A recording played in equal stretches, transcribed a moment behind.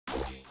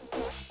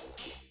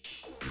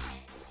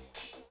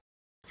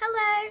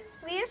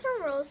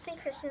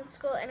Rolleston Christian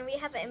School and we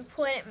have an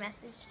important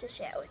message to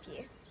share with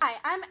you. Hi,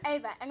 I'm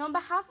Ava, and on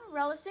behalf of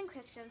Rolleston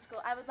Christian School,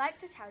 I would like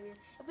to tell you,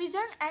 if we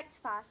don't act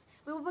fast,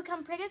 we will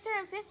become predator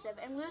infested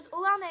and lose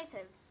all our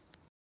natives.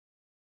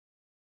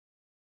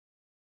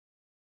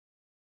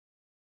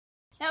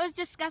 That was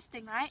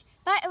disgusting, right?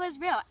 But it was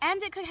real,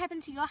 and it could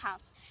happen to your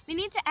house. We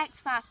need to act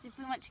fast if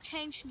we want to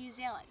change New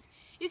Zealand.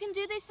 You can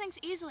do these things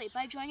easily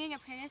by joining a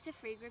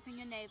predator-free group in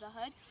your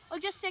neighbourhood, or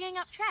just setting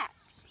up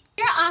traps.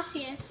 Here at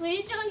RCS,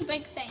 we're doing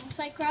big things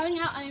like growing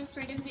our own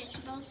fruit and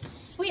vegetables.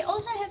 We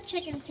also have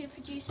chickens who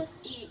produce us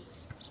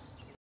eggs.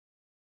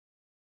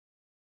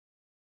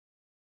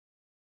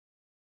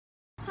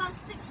 For the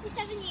past 6 to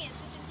 7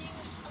 years we've been doing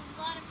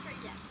a lot of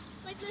projects,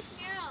 like this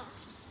mural.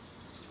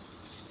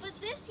 But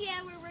this year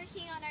we're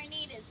working on our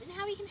natives and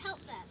how we can help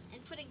them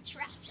and putting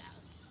traps out.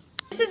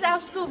 This is our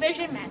school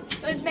vision map.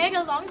 It was made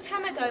a long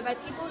time ago by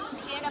people who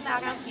cared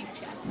about our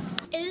future.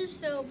 It is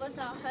filled with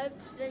our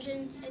hopes,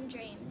 visions and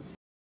dreams.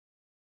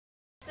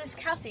 This is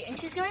Kelsey, and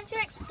she's going to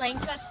explain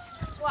to us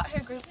what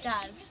her group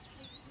does.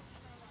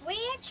 We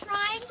are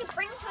trying to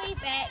bring Toy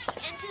back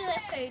into the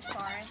food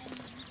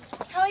forest.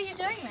 How are you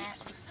doing that?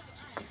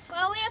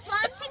 Well, we are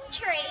planting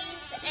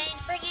trees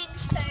and bringing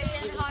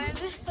food home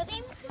for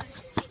them.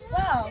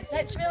 Wow,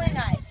 that's really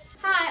nice.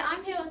 Hi,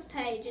 I'm here with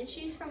Paige and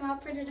she's from our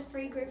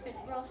predator-free group at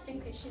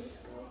Rolleston Christian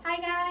School. Hi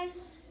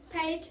guys.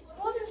 Paige,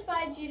 what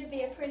inspired you to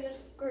be a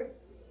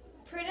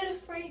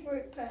predator-free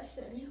group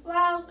person?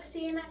 Well,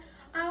 Sienna,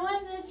 I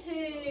wanted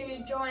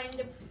to join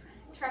the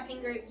trapping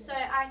group so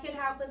I could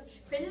help with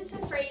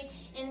predator-free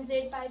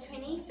NZ by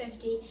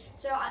 2050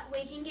 so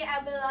we can get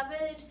our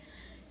beloved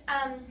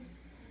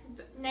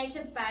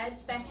native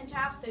birds back into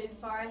our food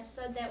forest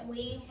so that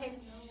we can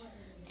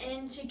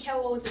to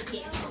kill all the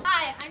pests.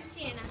 Hi, I'm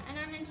Sienna and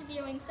I'm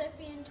interviewing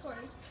Sophie and Tori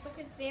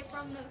because they're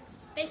from the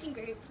baking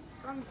group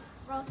from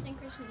Rolleston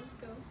Christian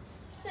School.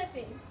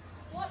 Sophie,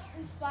 what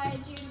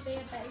inspired you to be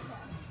a baker?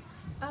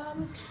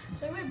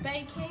 So we're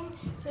baking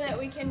so that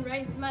we can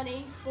raise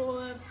money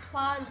for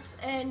plants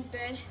and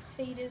bird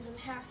feeders and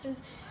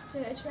houses to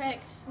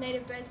attract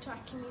native birds to our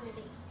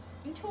community.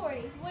 And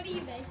Tori, what are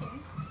you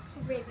baking?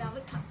 Red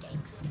velvet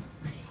cupcakes.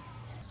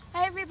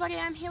 Hi everybody,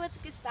 I'm here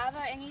with Gustavo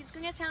and he's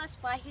going to tell us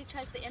why he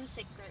chose the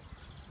insect group.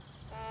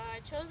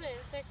 I chose the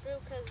insect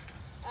group because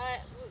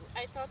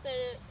I thought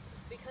that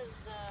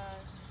because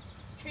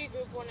the tree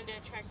group wanted to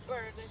attract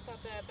birds, I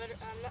thought that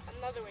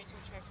another way to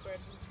attract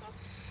birds and stuff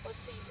was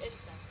to use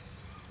insects.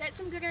 That's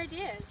some good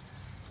ideas.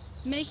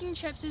 Making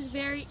traps is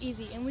very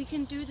easy and we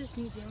can do this,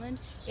 New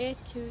Zealand.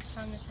 Tu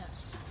Tangata.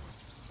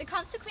 The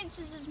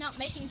consequences of not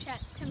making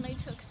traps can lead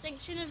to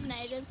extinction of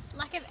natives,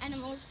 lack of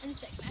animals and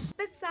sickness.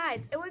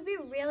 Besides, it would be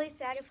really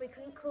sad if we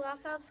couldn't call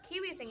ourselves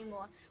Kiwis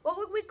anymore. What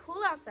would we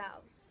call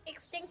ourselves?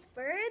 Extinct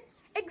birds?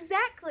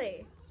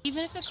 Exactly!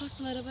 Even if it costs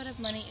a little bit of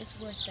money, it's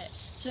worth it.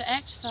 So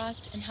act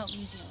fast and help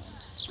New Zealand.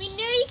 We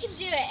knew you could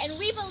do it and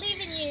we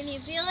believe in you, New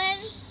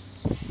Zealand.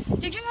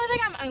 Did you know that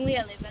I'm only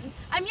 11?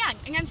 I'm young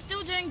and I'm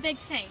still doing big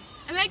things.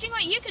 Imagine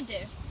what you could do.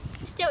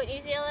 Still, New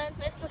Zealand,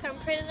 let's become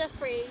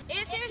predator-free.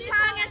 It's Tu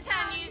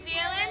Tangata, New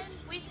Zealand!